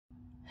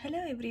Hello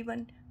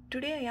everyone.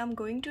 Today I am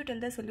going to tell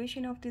the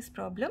solution of this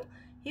problem.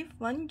 If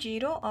one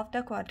zero of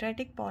the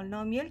quadratic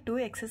polynomial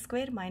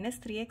 2x² minus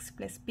 3x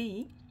plus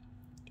p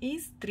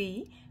is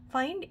 3,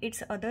 find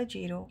its other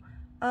zero.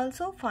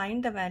 Also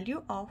find the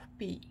value of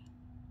p.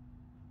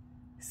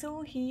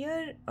 So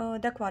here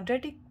the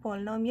quadratic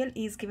polynomial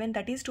is given,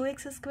 that is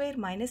 2x²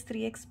 minus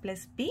 3x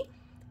plus p.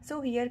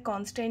 So here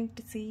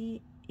constant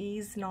c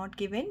is not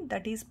given,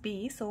 that is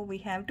p. So we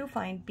have to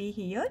find p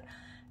here.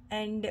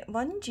 And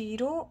one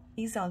zero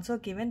is also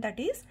given, that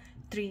is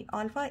 3.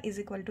 Alpha is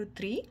equal to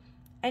 3,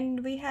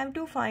 and we have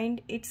to find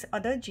its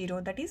other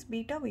zero, that is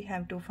beta. We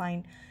have to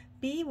find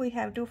p, we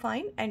have to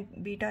find, and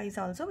beta is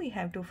also we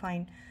have to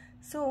find.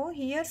 So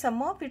here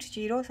sum of its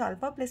zeros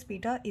alpha plus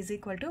beta is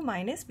equal to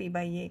minus p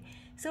by a.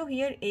 So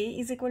here a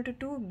is equal to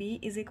 2, b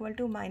is equal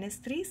to minus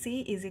 3,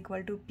 c is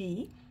equal to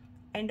p,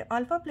 and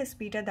alpha plus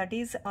beta, that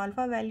is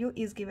alpha value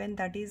is given,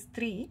 that is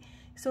 3.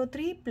 So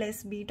 3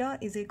 plus beta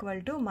is equal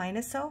to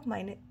minus of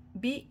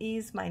b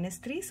is minus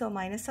 3, so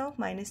minus of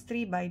minus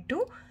 3 by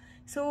 2.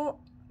 So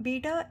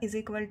beta is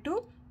equal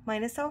to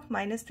minus of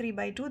minus 3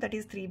 by 2, that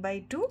is 3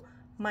 by 2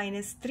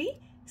 minus 3.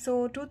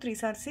 So 2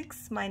 3s are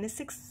 6, minus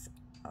 6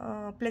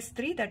 plus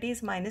 3, that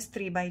is minus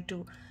 3 by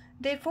 2.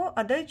 Therefore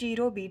other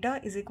zero beta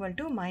is equal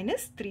to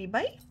minus 3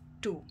 by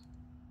 2.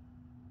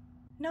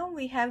 Now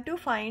we have to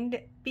find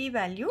p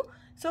value.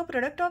 So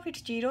product of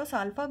its zeros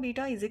alpha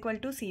beta is equal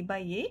to c by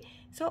a.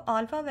 So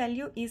alpha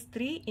value is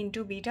 3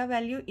 into beta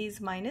value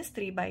is minus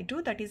 3 by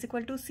 2, that is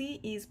equal to c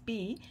is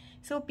p.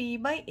 So p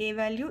by a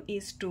value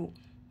is 2.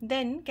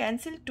 Then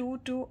cancel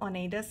 2 on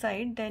either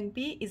side, then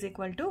p is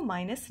equal to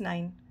minus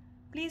 9.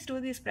 Please do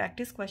this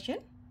practice question.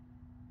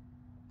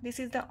 This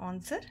is the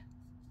answer.